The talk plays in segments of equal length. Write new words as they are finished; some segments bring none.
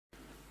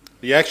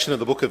The action of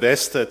the book of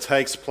Esther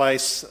takes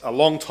place a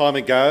long time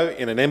ago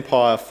in an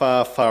empire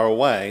far, far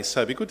away,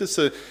 so it'd be good just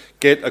to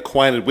get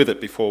acquainted with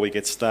it before we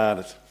get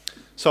started.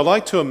 So I'd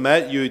like to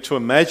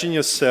imagine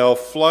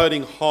yourself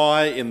floating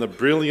high in the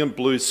brilliant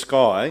blue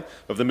sky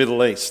of the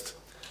Middle East.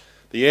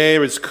 The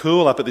air is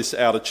cool up at this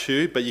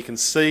altitude, but you can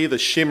see the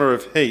shimmer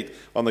of heat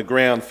on the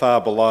ground far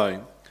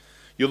below.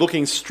 You're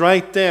looking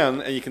straight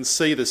down and you can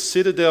see the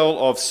citadel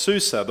of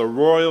Susa, the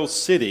royal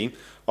city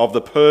of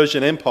the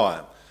Persian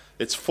Empire.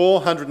 It's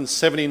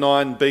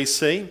 479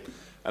 BC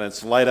and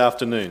it's late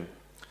afternoon.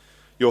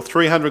 You're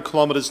 300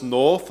 kilometres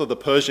north of the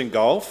Persian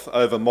Gulf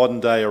over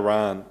modern-day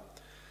Iran.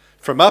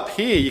 From up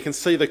here you can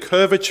see the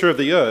curvature of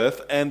the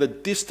earth and the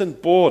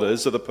distant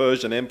borders of the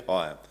Persian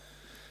Empire.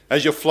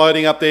 As you're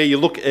floating up there, you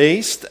look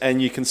east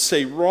and you can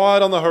see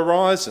right on the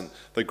horizon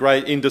the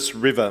great Indus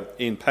River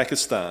in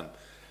Pakistan.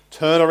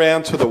 Turn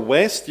around to the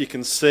west, you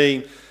can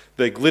see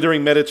the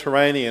glittering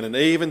Mediterranean and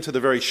even to the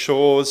very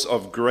shores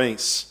of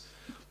Greece.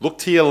 Look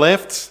to your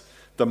left,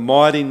 the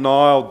mighty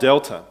Nile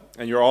Delta,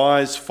 and your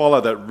eyes follow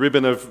that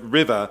ribbon of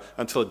river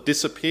until it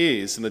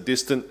disappears in the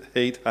distant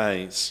heat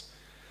haze.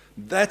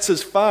 That's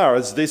as far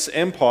as this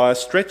empire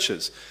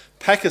stretches.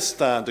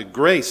 Pakistan to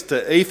Greece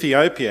to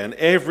Ethiopia and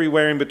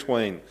everywhere in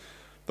between.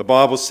 The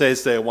Bible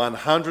says there are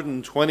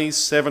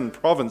 127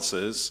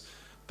 provinces,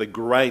 the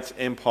great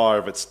empire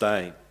of its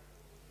day.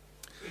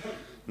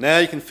 Now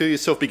you can feel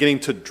yourself beginning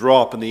to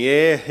drop and the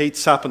air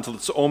heats up until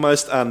it's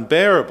almost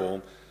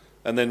unbearable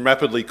and then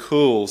rapidly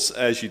cools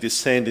as you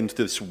descend into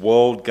this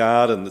walled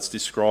garden that's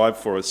described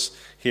for us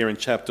here in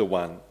chapter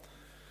 1.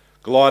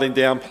 Gliding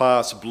down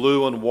past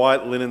blue and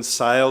white linen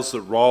sails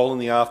that roll in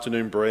the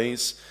afternoon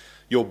breeze,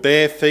 your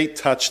bare feet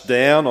touch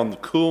down on the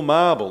cool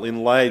marble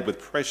inlaid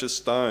with precious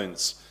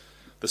stones.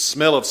 The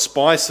smell of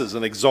spices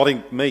and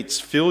exotic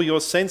meats fill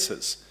your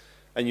senses,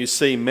 and you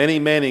see many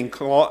men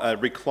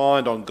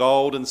reclined on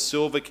gold and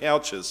silver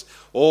couches,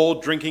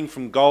 all drinking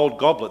from gold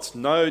goblets,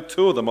 no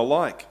two of them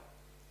alike.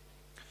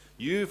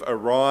 You've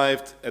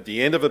arrived at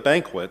the end of a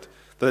banquet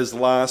that has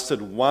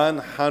lasted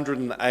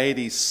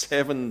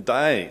 187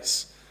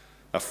 days,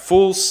 a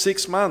full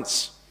 6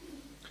 months.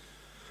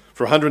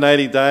 For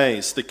 180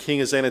 days, the king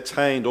has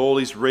entertained all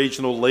his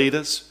regional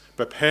leaders,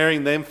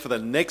 preparing them for the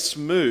next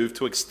move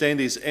to extend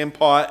his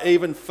empire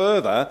even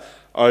further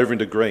over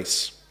into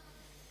Greece.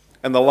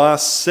 And the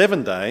last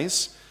 7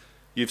 days,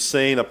 you've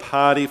seen a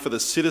party for the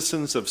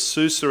citizens of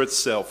Susa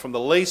itself, from the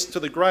least to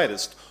the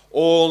greatest,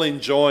 all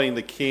enjoying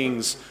the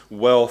king's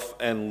wealth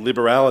and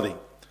liberality.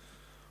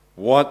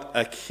 What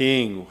a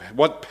king,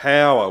 what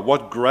power,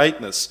 what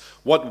greatness,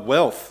 what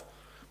wealth.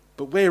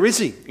 But where is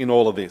he in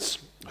all of this?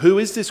 Who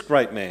is this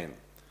great man?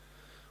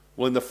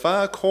 Well, in the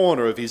far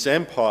corner of his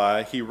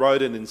empire, he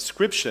wrote an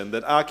inscription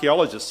that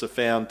archaeologists have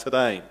found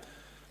today.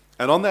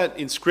 And on that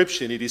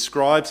inscription, he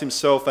describes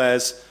himself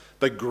as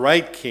the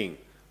great king,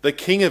 the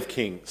king of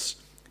kings,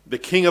 the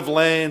king of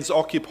lands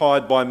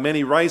occupied by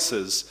many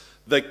races,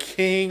 the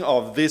king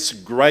of this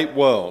great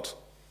world.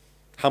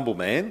 Humble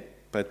man,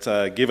 but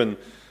given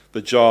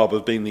the job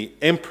of being the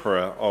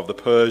emperor of the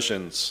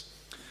Persians.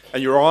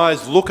 And your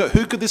eyes look at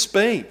who could this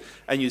be?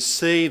 And you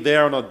see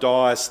there on a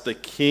dais the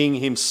king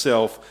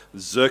himself,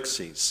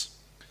 Xerxes.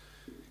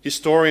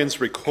 Historians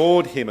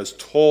record him as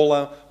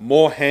taller,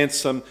 more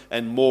handsome,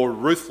 and more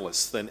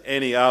ruthless than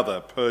any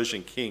other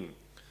Persian king.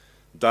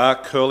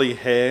 Dark curly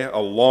hair, a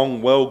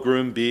long,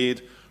 well-groomed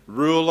beard,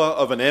 ruler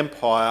of an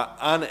empire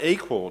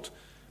unequalled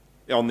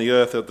on the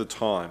earth at the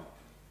time.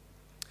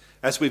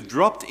 As we've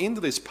dropped into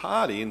this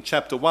party in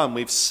chapter 1,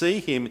 we see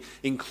him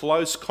in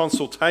close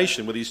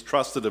consultation with his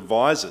trusted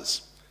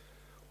advisors.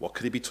 What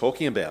could he be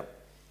talking about?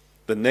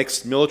 The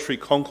next military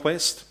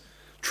conquest?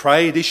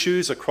 Trade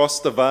issues across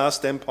the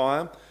vast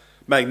empire?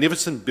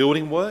 Magnificent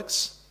building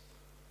works?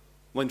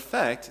 Well, in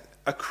fact,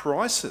 a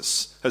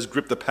crisis has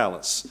gripped the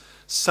palace.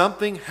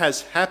 Something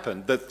has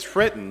happened that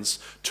threatens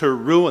to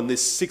ruin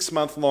this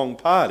 6-month-long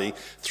party,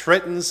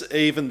 threatens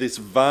even this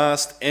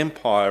vast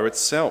empire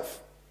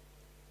itself.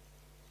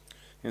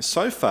 And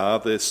so far,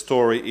 the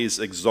story is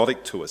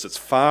exotic to us. It's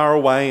far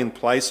away in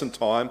place and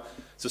time.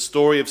 It's a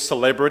story of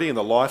celebrity and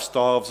the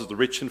lifestyles of the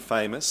rich and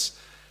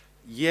famous.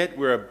 Yet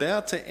we're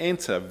about to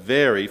enter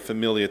very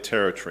familiar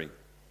territory.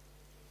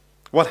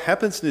 What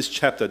happens in this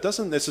chapter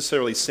doesn't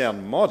necessarily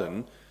sound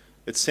modern,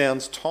 it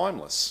sounds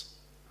timeless.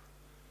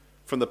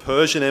 From the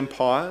Persian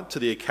Empire to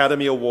the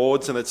Academy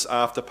Awards and its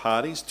after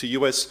parties, to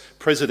US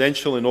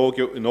presidential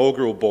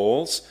inaugural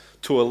balls,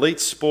 to elite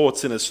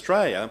sports in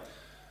Australia,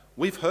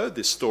 we've heard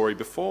this story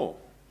before.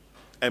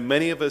 And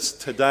many of us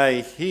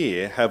today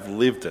here have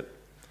lived it.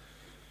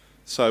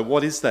 So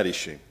what is that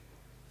issue?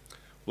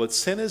 Well, it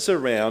centres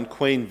around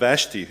Queen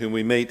Vashti, whom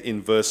we meet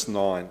in verse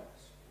 9.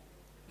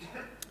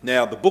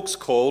 Now, the book's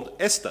called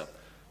Esther,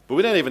 but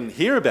we don't even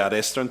hear about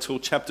Esther until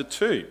chapter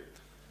 2.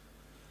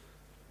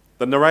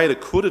 The narrator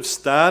could have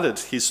started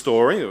his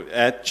story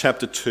at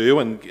chapter 2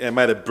 and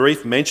made a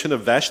brief mention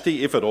of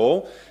Vashti, if at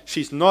all.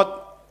 She's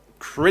not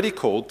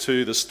critical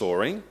to the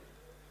story,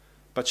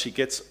 but she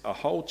gets a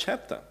whole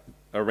chapter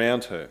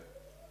around her.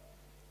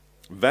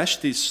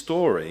 Vashti's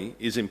story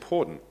is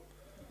important.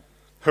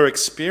 Her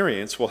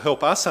experience will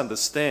help us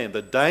understand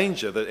the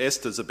danger that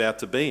Esther's about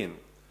to be in.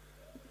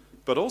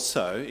 But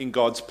also, in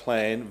God's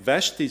plan,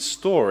 Vashti's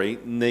story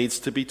needs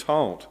to be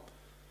told.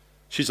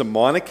 She's a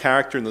minor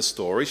character in the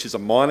story, she's a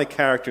minor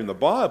character in the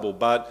Bible,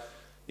 but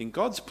in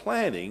God's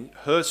planning,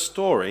 her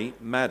story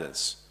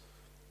matters.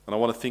 And I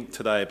want to think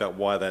today about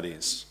why that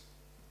is.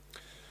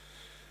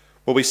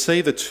 Well, we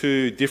see the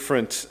two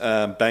different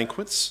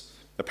banquets.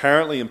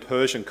 Apparently, in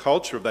Persian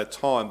culture of that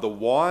time, the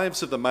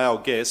wives of the male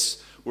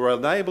guests were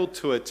unable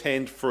to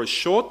attend for a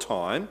short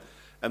time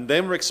and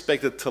then were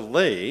expected to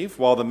leave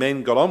while the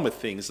men got on with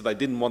things that they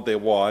didn't want their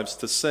wives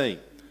to see.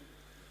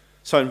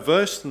 So in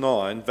verse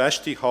 9,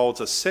 Vashti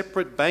holds a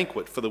separate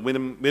banquet for the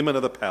women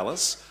of the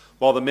palace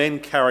while the men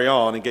carry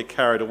on and get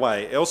carried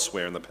away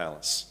elsewhere in the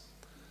palace.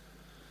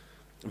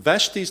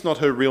 Vashti's not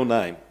her real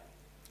name.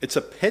 It's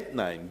a pet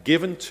name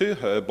given to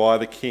her by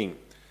the king.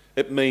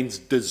 It means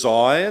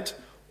desired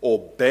or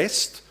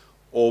best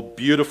or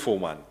beautiful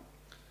one.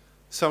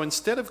 So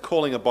instead of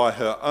calling her by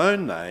her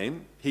own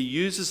name, he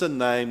uses a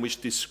name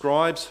which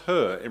describes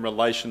her in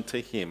relation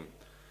to him.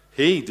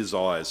 He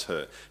desires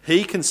her.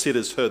 He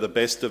considers her the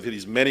best of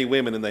his many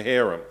women in the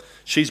harem.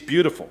 She's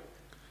beautiful,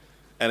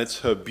 and it's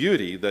her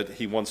beauty that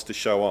he wants to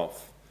show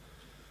off.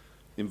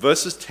 In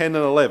verses 10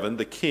 and 11,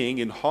 the king,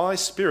 in high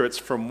spirits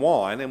from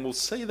wine, and we'll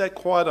see that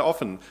quite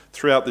often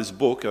throughout this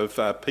book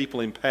of people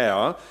in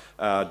power,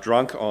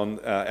 drunk on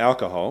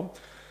alcohol,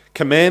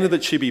 commanded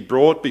that she be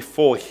brought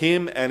before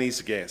him and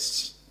his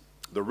guests.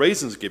 The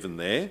reasons given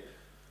there,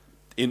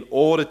 in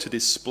order to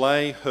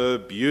display her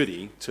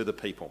beauty to the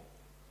people.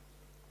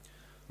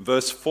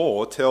 Verse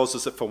 4 tells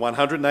us that for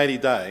 180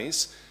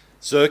 days,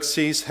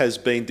 Xerxes has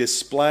been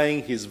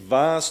displaying his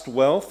vast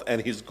wealth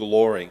and his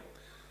glory.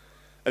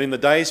 And in the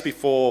days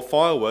before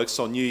fireworks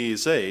on New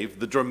Year's Eve,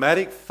 the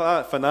dramatic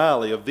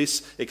finale of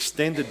this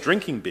extended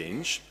drinking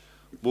binge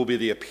will be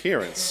the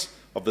appearance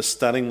of the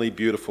stunningly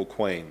beautiful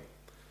queen.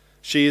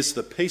 She is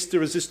the piece de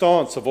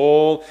resistance of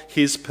all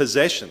his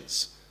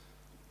possessions.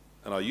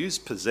 And I use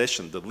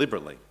possession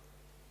deliberately.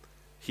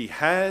 He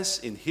has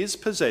in his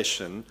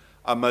possession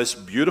a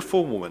most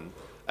beautiful woman,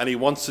 and he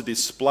wants to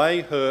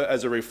display her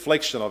as a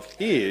reflection of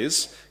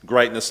his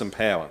greatness and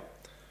power.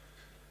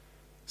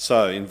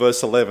 So in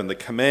verse 11, the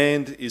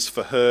command is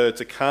for her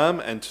to come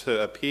and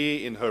to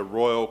appear in her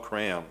royal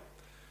crown.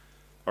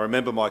 I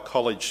remember my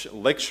college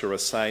lecturer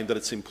saying that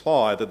it's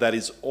implied that that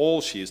is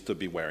all she is to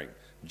be wearing,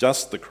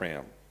 just the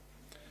crown.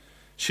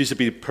 She's to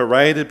be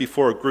paraded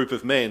before a group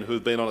of men who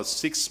have been on a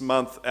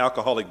 6-month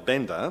alcoholic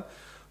bender,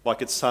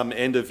 like it's some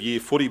end-of-year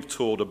footy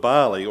tour to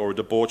Bali or a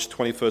debauched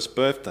 21st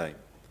birthday. I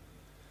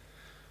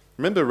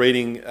remember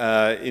reading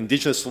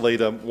Indigenous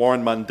leader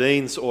Warren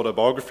Mundine's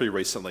autobiography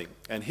recently,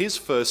 and his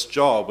first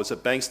job was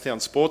at Bankstown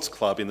Sports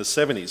Club in the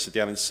 70s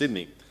down in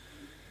Sydney.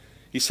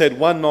 He said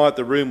one night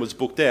the room was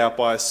booked out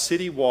by a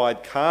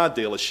citywide car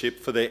dealership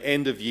for their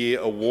end-of-year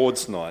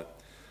awards night.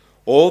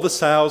 All the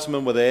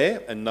salesmen were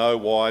there and no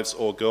wives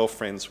or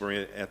girlfriends were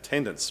in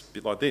attendance, a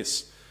bit like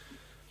this.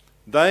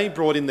 They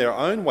brought in their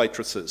own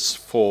waitresses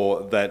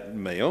for that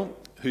meal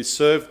who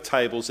served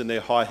tables in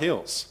their high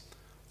heels,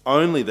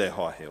 only their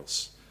high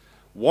heels.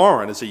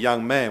 Warren, as a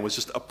young man, was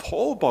just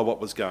appalled by what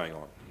was going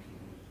on.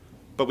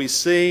 But we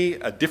see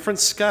a different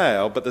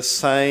scale but the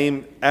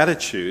same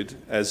attitude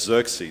as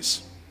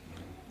Xerxes.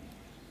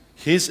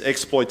 His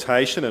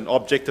exploitation and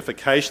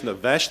objectification of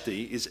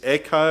Vashti is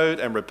echoed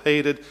and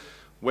repeated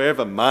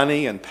wherever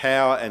money and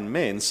power and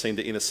men seem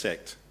to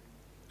intersect.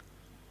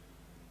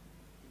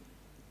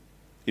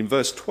 In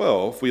verse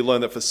 12, we learn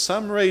that for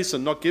some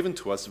reason not given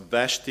to us,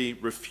 Vashti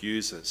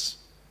refuses.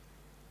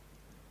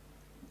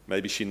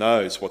 Maybe she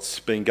knows what's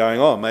been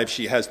going on. Maybe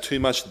she has too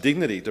much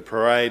dignity to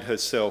parade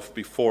herself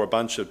before a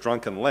bunch of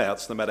drunken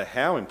louts, no matter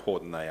how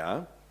important they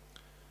are.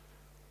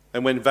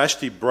 And when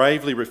Vashti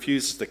bravely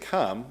refuses to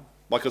come,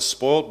 like a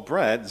spoilt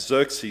brat,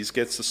 Xerxes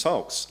gets the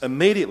sulks.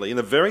 Immediately, in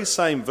the very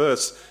same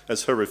verse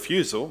as her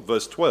refusal,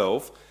 verse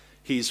 12,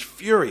 he's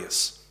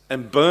furious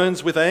and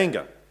burns with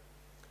anger.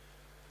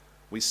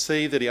 We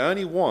see that he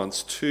only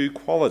wants two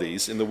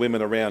qualities in the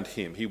women around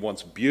him. He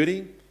wants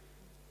beauty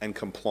and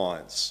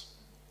compliance.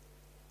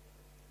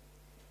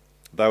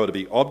 They were to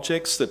be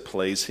objects that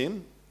please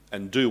him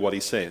and do what he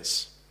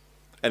says.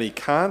 And he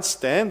can't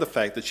stand the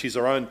fact that she's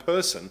her own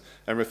person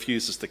and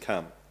refuses to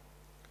come.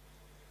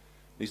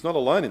 He's not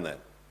alone in that,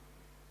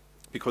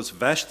 because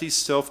Vashti's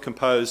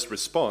self-composed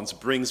response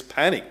brings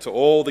panic to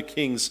all the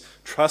king's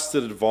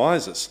trusted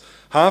advisors.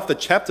 Half the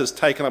chapter's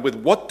taken up with,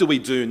 what do we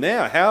do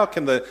now? How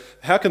can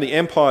the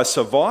empire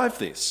survive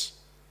this?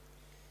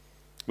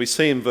 We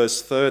see in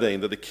verse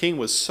 13 that the king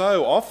was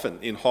so often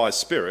in high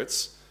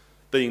spirits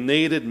that he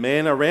needed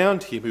men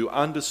around him who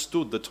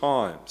understood the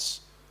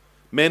times,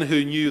 men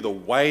who knew the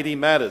weighty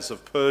matters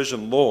of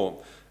Persian law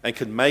and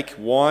could make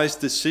wise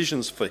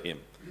decisions for him.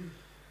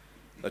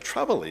 The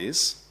trouble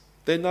is,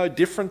 they're no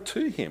different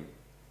to him.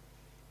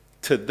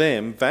 To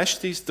them,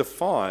 Vashti's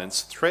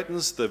defiance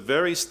threatens the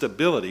very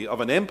stability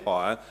of an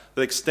empire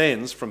that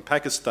extends from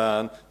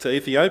Pakistan to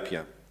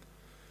Ethiopia.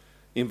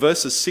 In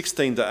verses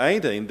 16 to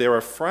 18, they're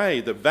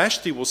afraid that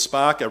Vashti will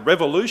spark a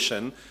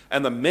revolution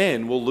and the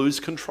men will lose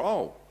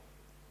control.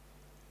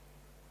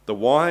 The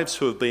wives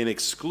who have been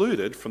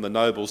excluded from the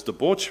nobles'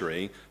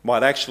 debauchery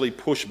might actually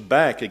push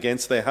back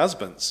against their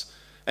husbands.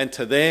 And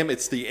to them,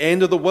 it's the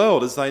end of the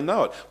world as they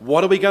know it.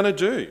 What are we going to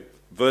do?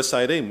 Verse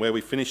 18, where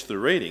we finished the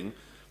reading,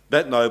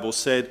 that noble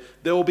said,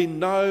 there will be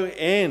no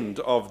end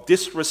of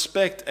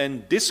disrespect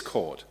and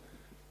discord.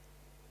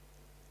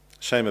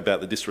 Shame about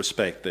the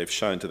disrespect they've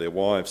shown to their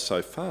wives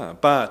so far.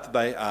 But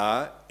they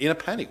are in a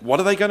panic. What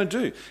are they going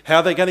to do? How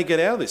are they going to get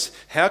out of this?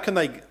 How can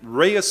they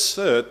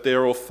reassert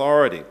their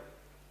authority?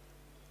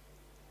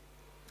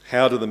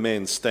 How do the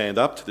men stand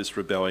up to this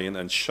rebellion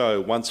and show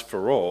once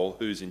for all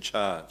who's in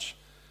charge?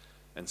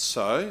 And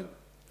so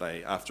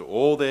they, after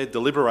all their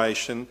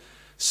deliberation,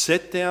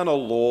 set down a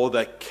law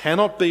that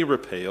cannot be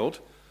repealed,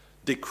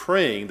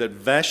 decreeing that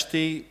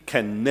Vashti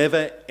can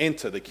never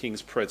enter the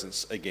king's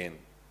presence again.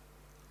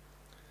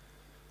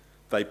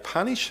 They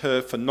punish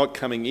her for not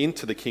coming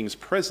into the king's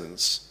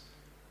presence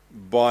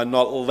by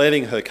not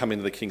letting her come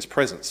into the king's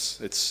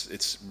presence.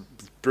 It's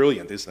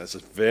brilliant, isn't it?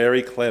 It's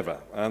very clever,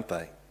 aren't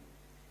they?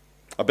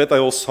 I bet they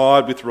all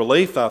sighed with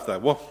relief after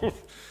that. Well,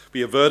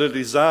 we averted a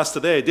disaster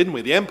there, didn't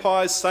we? The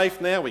empire's safe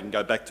now, we can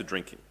go back to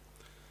drinking.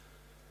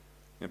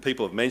 And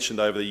people have mentioned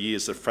over the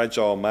years the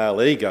fragile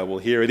male ego. Well,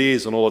 here it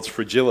is in all its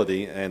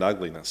fragility and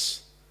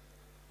ugliness.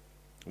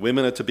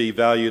 Women are to be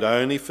valued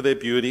only for their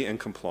beauty and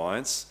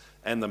compliance,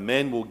 and the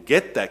men will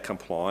get that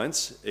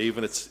compliance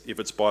even if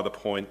it's by the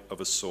point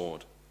of a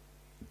sword.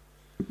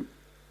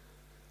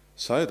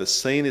 So the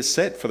scene is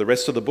set for the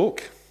rest of the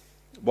book.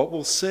 What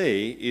we'll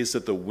see is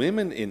that the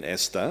women in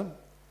Esther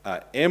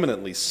are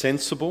eminently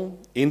sensible,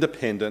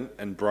 independent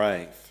and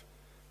brave.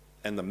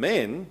 And the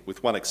men,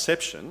 with one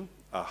exception,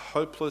 are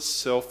hopeless,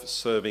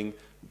 self-serving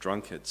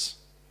drunkards.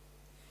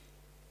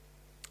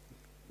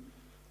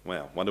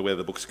 Wow, wonder where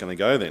the book's going to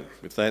go then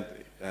with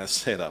that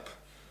setup.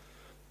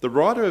 The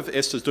writer of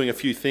Esther is doing a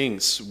few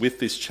things with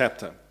this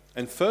chapter.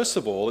 And first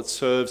of all, it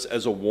serves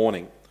as a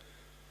warning.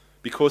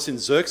 Because in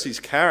Xerxes'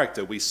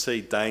 character, we see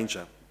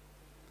danger.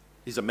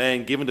 He's a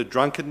man given to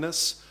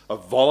drunkenness,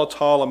 of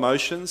volatile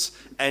emotions,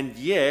 and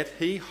yet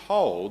he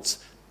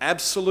holds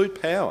absolute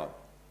power.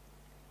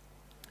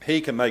 He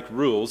can make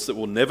rules that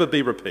will never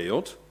be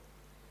repealed,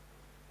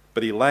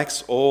 but he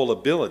lacks all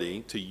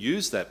ability to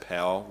use that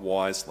power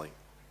wisely.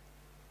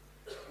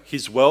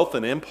 His wealth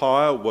and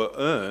empire were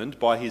earned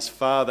by his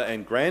father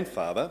and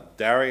grandfather,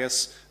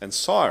 Darius and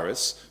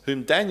Cyrus,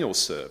 whom Daniel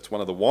served,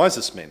 one of the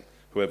wisest men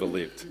who ever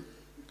lived.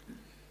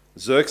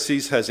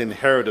 Xerxes has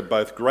inherited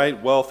both great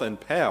wealth and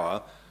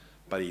power,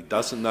 but he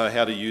doesn't know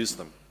how to use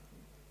them.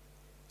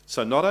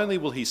 So not only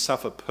will he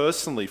suffer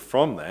personally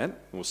from that, and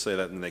we'll see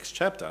that in the next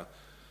chapter,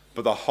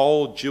 but the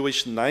whole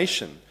Jewish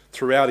nation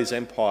throughout his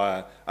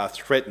empire are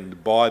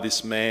threatened by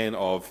this man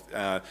of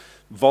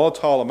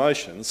volatile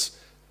emotions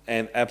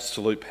and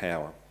absolute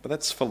power. But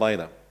that's for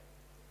later.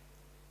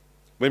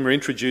 When we're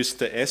introduced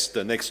to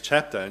Esther next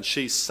chapter and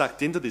she's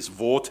sucked into this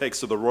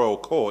vortex of the royal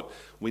court,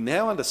 we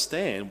now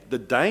understand the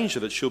danger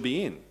that she'll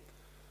be in.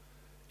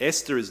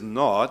 Esther is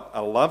not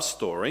a love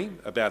story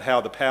about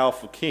how the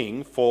powerful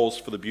king falls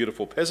for the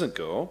beautiful peasant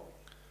girl,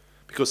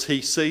 because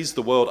he sees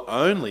the world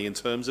only in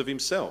terms of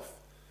himself,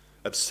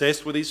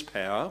 obsessed with his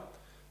power,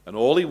 and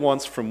all he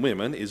wants from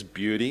women is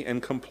beauty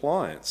and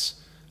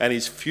compliance. And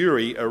his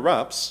fury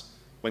erupts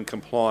when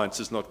compliance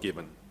is not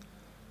given.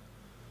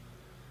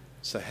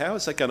 So how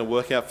is that going to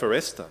work out for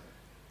Esther?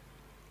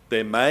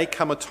 There may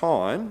come a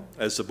time,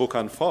 as the book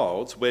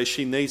unfolds, where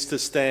she needs to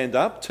stand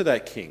up to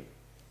that king,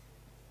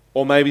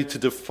 or maybe to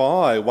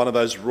defy one of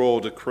those royal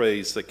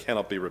decrees that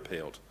cannot be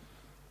repealed.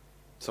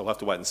 So we'll have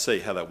to wait and see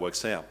how that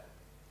works out.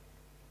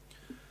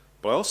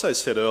 But I also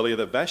said earlier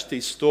that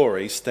Vashti's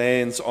story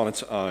stands on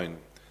its own.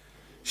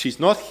 She's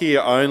not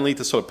here only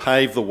to sort of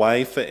pave the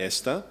way for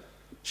Esther.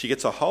 She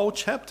gets a whole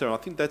chapter, and I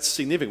think that's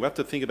significant. We have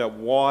to think about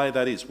why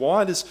that is.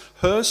 Why does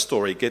her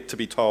story get to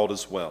be told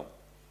as well?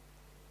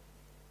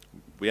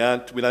 We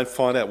don't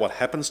find out what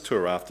happens to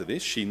her after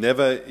this. She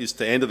never is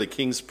to enter the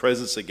king's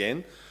presence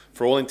again.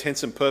 For all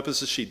intents and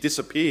purposes, she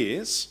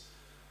disappears.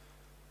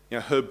 You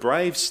know, her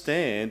brave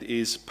stand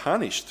is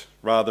punished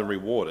rather than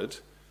rewarded.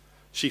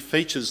 She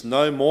features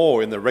no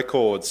more in the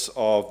records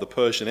of the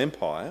Persian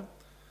Empire.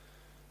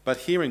 But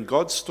here in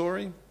God's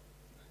story,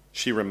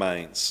 she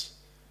remains.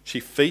 She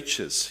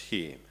features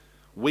here.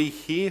 We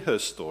hear her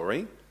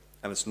story,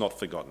 and it's not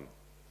forgotten.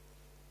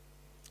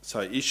 So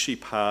is she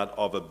part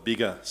of a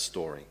bigger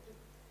story?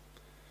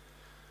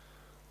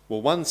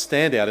 Well, one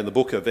standout in the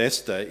book of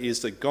Esther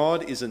is that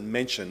God isn't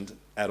mentioned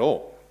at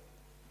all.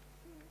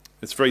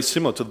 It's very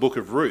similar to the book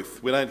of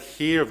Ruth. We don't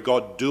hear of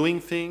God doing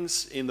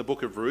things in the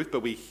book of Ruth,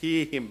 but we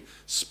hear him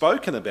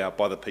spoken about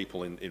by the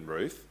people in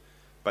Ruth.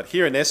 But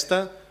here in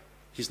Esther,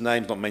 his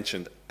name's not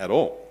mentioned at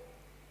all.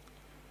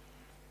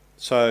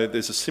 So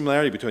there's a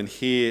similarity between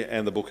here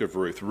and the book of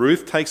Ruth.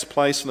 Ruth takes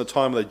place in the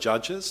time of the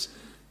judges,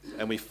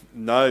 and we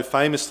know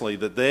famously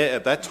that there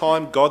at that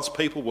time God's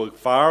people were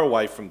far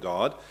away from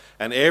God,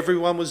 and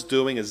everyone was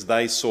doing as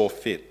they saw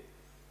fit.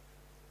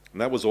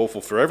 And that was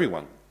awful for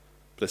everyone,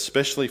 but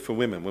especially for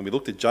women. When we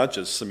looked at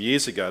Judges some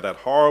years ago, that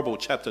horrible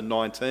chapter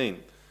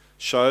 19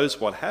 shows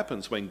what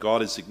happens when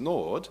God is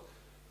ignored.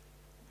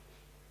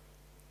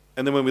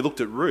 And then when we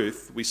looked at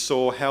Ruth, we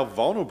saw how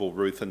vulnerable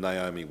Ruth and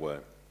Naomi were.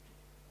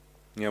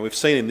 You know, we've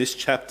seen in this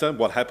chapter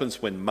what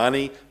happens when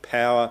money,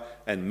 power,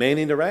 and men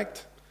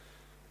interact.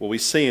 Well, we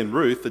see in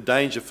Ruth the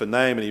danger for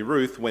Naomi and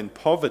Ruth when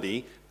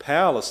poverty,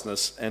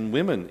 powerlessness, and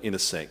women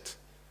intersect.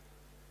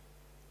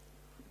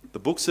 The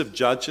books of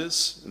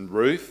Judges and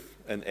Ruth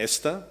and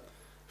Esther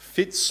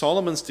fit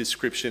Solomon's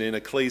description in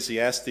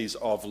Ecclesiastes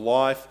of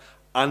life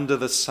under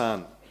the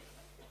sun.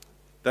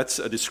 That's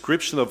a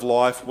description of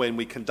life when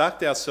we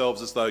conduct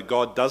ourselves as though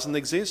God doesn't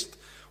exist,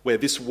 where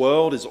this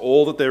world is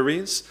all that there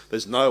is.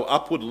 There's no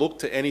upward look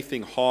to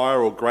anything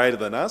higher or greater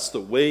than us,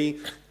 that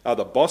we are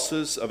the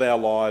bosses of our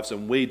lives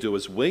and we do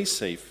as we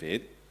see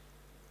fit.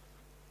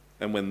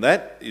 And when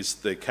that is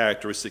the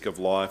characteristic of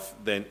life,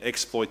 then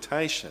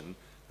exploitation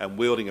and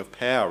wielding of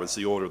power is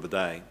the order of the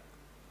day.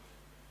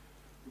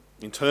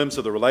 In terms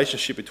of the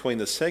relationship between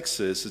the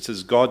sexes, it's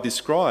as God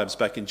describes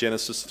back in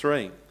Genesis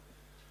 3.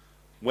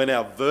 When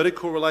our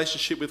vertical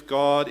relationship with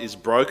God is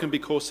broken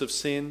because of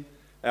sin,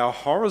 our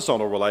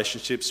horizontal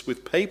relationships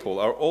with people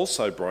are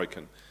also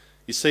broken.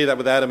 You see that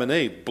with Adam and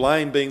Eve,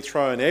 blame being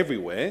thrown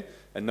everywhere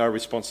and no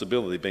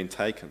responsibility being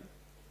taken.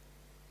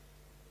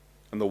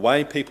 And the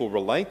way people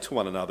relate to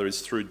one another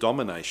is through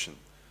domination.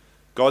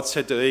 God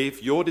said to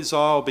Eve, "Your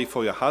desire will be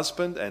for your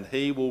husband and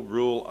he will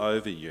rule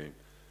over you."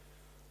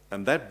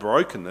 And that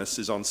brokenness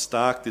is on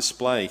stark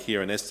display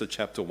here in Esther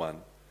chapter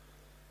 1.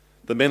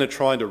 The men are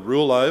trying to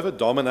rule over,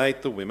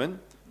 dominate the women,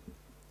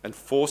 and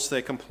force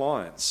their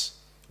compliance.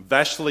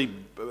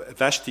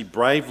 Vashti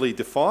bravely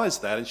defies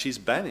that and she's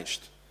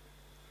banished.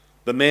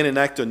 The men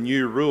enact a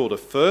new rule to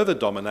further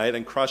dominate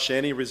and crush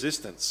any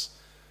resistance.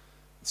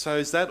 So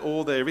is that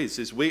all there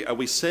is? Are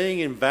we seeing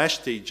in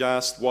Vashti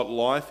just what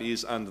life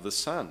is under the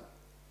sun?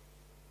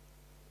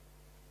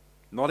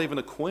 Not even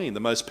a queen, the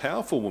most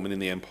powerful woman in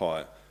the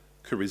empire,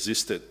 could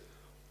resist it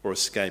or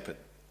escape it.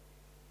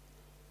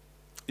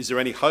 Is there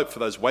any hope for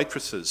those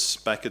waitresses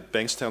back at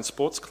Bankstown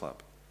Sports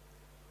Club?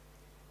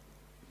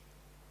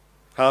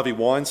 Harvey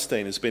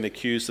Weinstein has been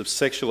accused of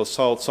sexual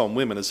assaults on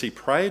women as he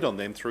preyed on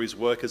them through his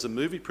work as a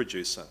movie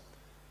producer.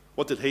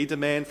 What did he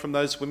demand from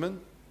those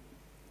women?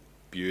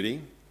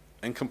 Beauty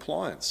and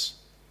compliance.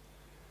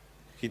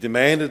 He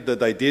demanded that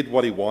they did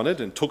what he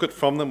wanted and took it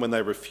from them when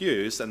they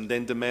refused, and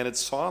then demanded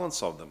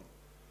silence of them.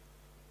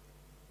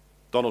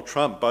 Donald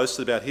Trump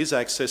boasted about his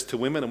access to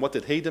women, and what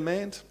did he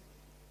demand?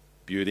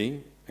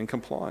 Beauty and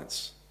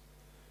compliance.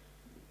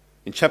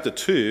 In chapter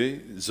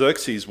 2,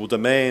 Xerxes will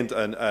demand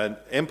an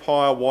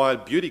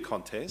empire-wide beauty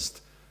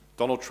contest.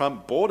 Donald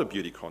Trump bought a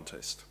beauty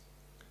contest.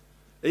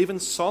 Even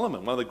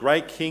Solomon, one of the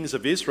great kings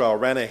of Israel,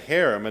 ran a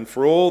harem, and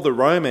for all the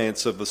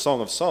romance of the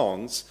Song of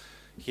Songs,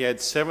 he had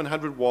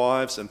 700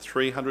 wives and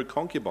 300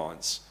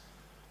 concubines.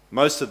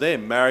 Most of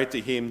them married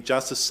to him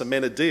just to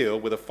cement a deal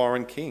with a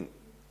foreign king.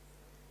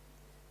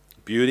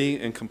 Beauty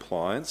and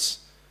compliance,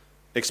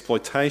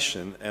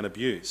 exploitation and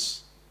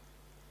abuse.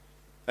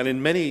 And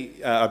in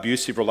many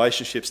abusive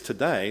relationships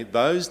today,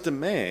 those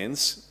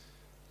demands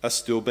are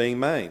still being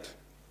made.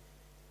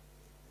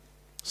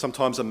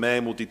 Sometimes a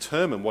man will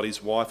determine what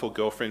his wife or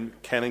girlfriend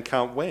can and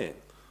can't wear,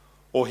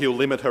 or he'll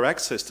limit her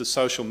access to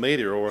social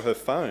media or her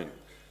phone.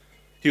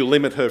 He'll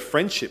limit her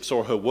friendships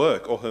or her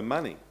work or her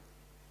money.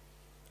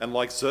 And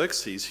like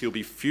Xerxes, he'll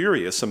be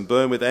furious and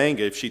burn with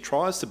anger if she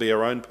tries to be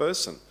her own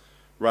person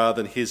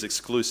rather than his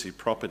exclusive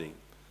property.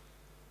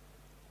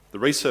 The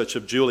research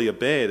of Julia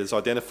Baird has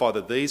identified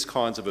that these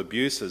kinds of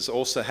abuses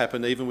also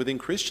happen even within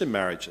Christian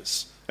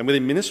marriages and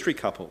within ministry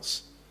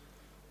couples.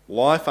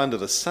 Life under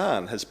the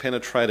sun has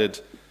penetrated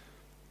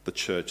the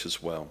church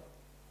as well.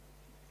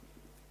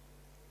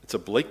 It's a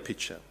bleak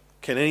picture.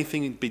 Can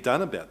anything be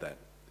done about that?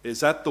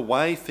 Is that the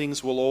way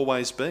things will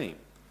always be?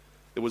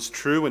 It was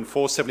true in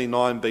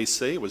 479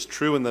 BC, it was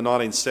true in the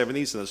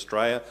 1970s in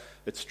Australia,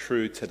 it's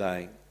true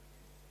today.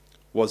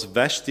 Was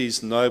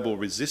Vashti's noble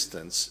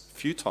resistance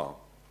futile?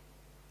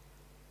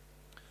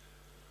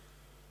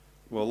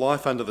 Well,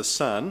 life under the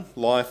sun,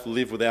 life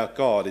lived without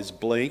God, is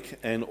bleak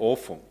and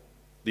awful.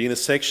 The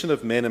intersection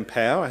of men and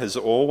power has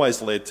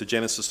always led to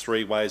Genesis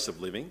 3 ways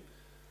of living.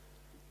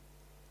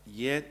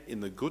 Yet, in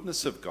the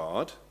goodness of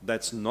God,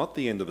 that's not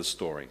the end of the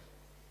story.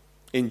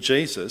 In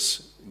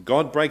Jesus,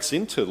 God breaks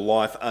into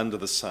life under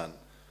the sun.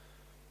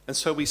 And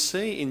so we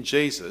see in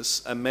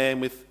Jesus a man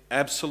with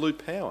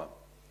absolute power.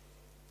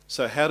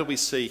 So how do we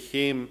see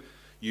him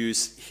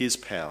use his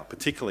power,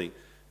 particularly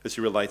as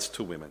he relates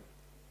to women?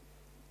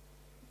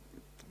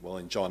 Well,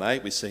 in John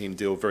 8, we see him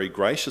deal very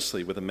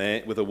graciously with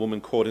a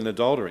woman caught in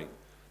adultery.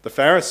 The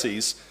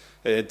Pharisees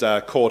had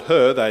caught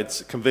her, they'd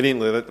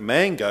conveniently let the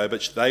man go,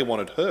 but they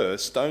wanted her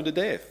stoned to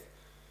death.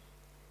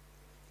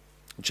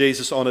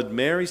 Jesus honoured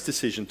Mary's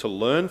decision to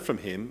learn from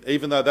him,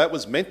 even though that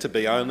was meant to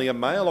be only a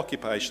male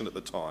occupation at the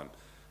time,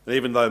 and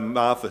even though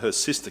Martha, her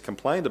sister,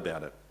 complained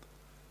about it.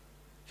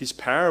 His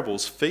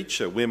parables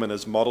feature women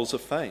as models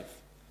of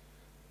faith.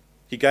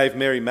 He gave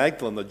Mary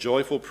Magdalene the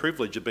joyful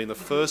privilege of being the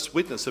first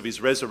witness of his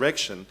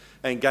resurrection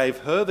and gave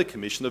her the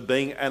commission of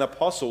being an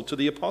apostle to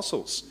the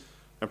apostles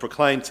and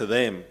proclaimed to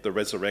them the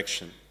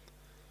resurrection.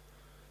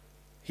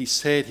 He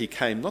said he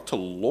came not to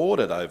lord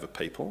it over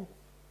people,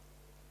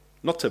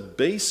 not to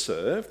be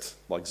served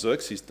like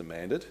Xerxes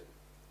demanded,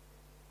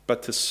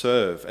 but to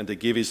serve and to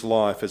give his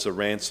life as a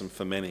ransom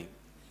for many.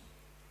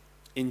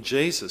 In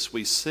Jesus,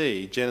 we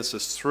see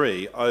Genesis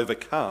 3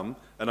 overcome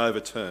and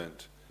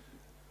overturned.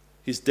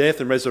 His death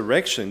and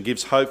resurrection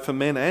gives hope for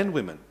men and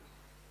women.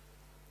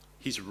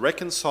 He's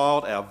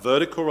reconciled our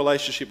vertical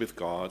relationship with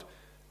God,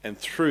 and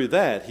through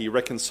that, he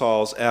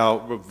reconciles our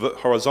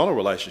horizontal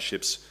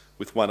relationships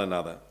with one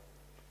another.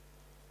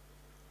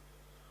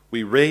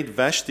 We read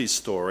Vashti's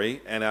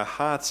story and our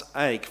hearts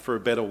ache for a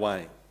better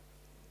way.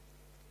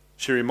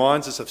 She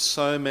reminds us of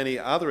so many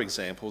other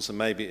examples and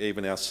maybe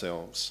even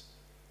ourselves.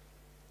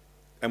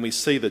 And we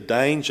see the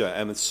danger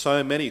and that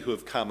so many who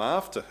have come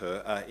after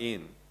her are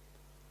in.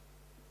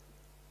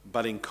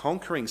 But in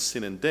conquering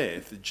sin and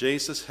death,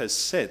 Jesus has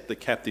set the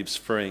captives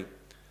free.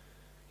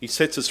 He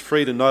sets us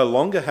free to no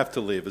longer have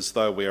to live as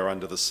though we are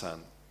under the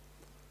sun.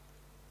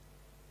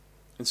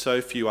 And so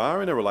if you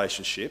are in a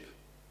relationship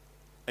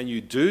and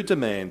you do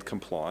demand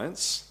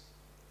compliance,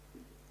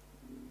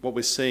 what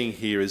we're seeing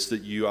here is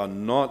that you are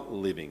not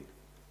living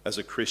as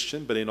a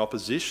Christian, but in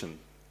opposition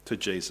to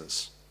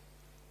Jesus.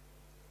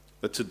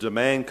 That to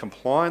demand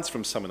compliance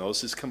from someone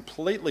else is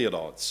completely at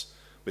odds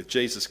with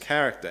Jesus'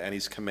 character and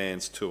his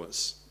commands to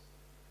us.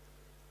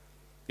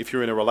 If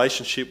you're in a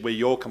relationship where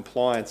your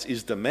compliance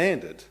is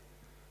demanded,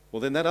 well,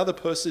 then that other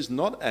person is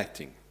not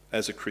acting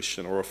as a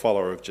Christian or a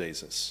follower of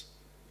Jesus.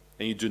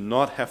 And you do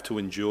not have to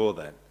endure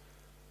that.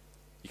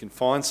 You can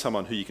find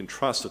someone who you can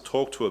trust to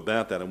talk to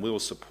about that, and we will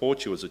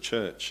support you as a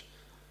church.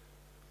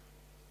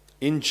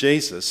 In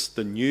Jesus,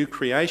 the new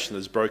creation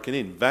is broken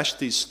in.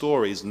 Vashti's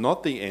story is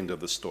not the end of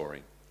the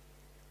story.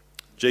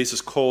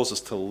 Jesus calls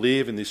us to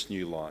live in this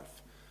new life.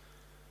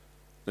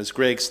 As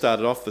Greg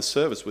started off the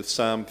service with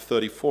Psalm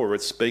 34,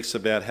 it speaks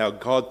about how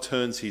God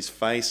turns his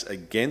face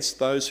against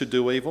those who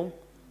do evil,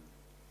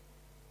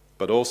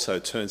 but also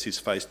turns his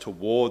face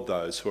toward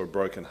those who are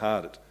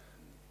brokenhearted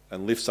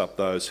and lifts up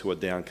those who are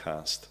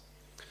downcast.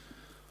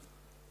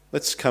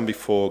 Let's come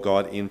before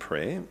God in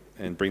prayer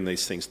and bring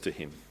these things to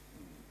him.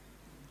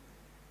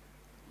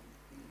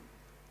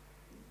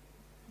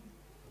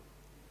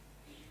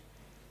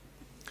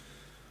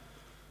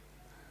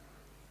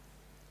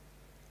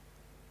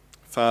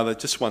 Father,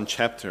 just one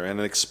chapter, and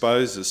it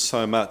exposes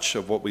so much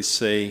of what we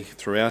see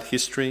throughout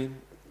history,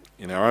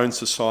 in our own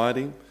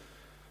society,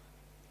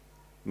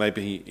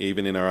 maybe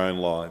even in our own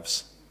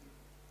lives.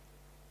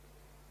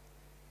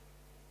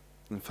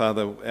 And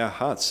Father, our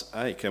hearts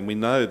ache, and we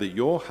know that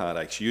your heart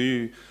aches.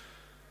 You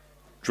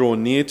draw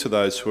near to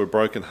those who are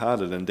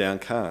brokenhearted and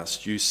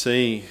downcast. You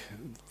see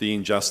the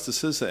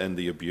injustices and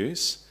the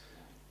abuse.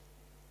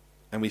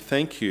 And we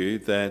thank you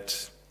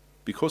that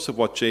because of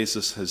what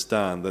Jesus has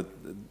done, that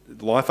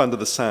life under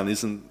the sun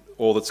isn't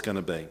all that's going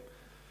to be.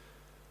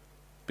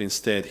 But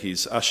instead,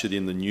 he's ushered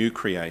in the new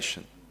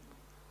creation,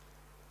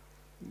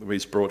 where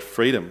he's brought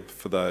freedom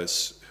for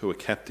those who are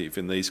captive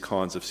in these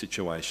kinds of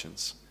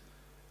situations.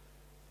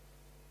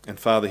 And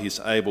Father, he's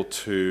able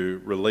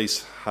to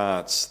release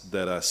hearts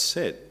that are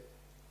set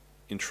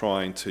in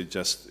trying to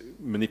just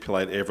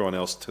manipulate everyone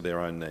else to their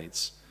own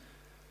needs.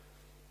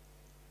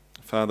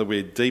 Father,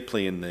 we're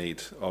deeply in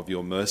need of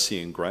your mercy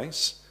and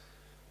grace.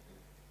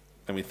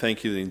 And we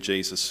thank you that in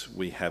Jesus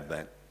we have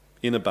that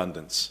in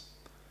abundance.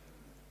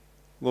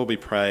 Lord, we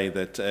pray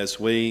that as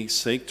we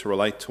seek to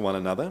relate to one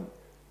another,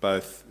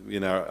 both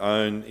in our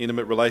own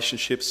intimate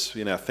relationships,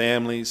 in our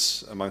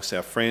families, amongst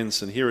our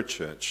friends and here at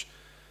church,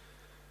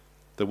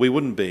 that we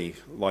wouldn't be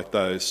like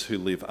those who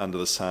live under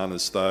the sun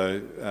as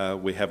though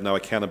we have no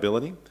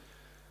accountability,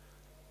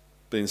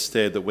 but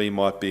instead that we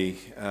might be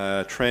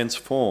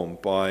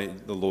transformed by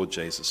the Lord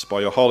Jesus,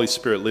 by your Holy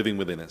Spirit living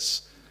within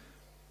us,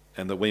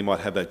 and that we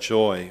might have that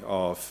joy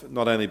of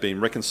not only being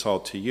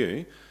reconciled to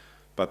you,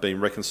 but being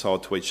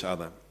reconciled to each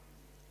other.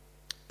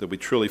 That we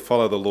truly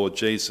follow the Lord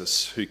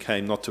Jesus, who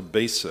came not to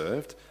be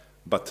served,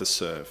 but to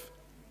serve.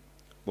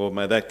 Lord,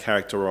 may that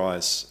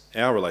characterise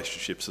our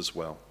relationships as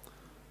well.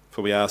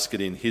 For we ask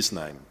it in his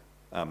name.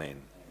 Amen.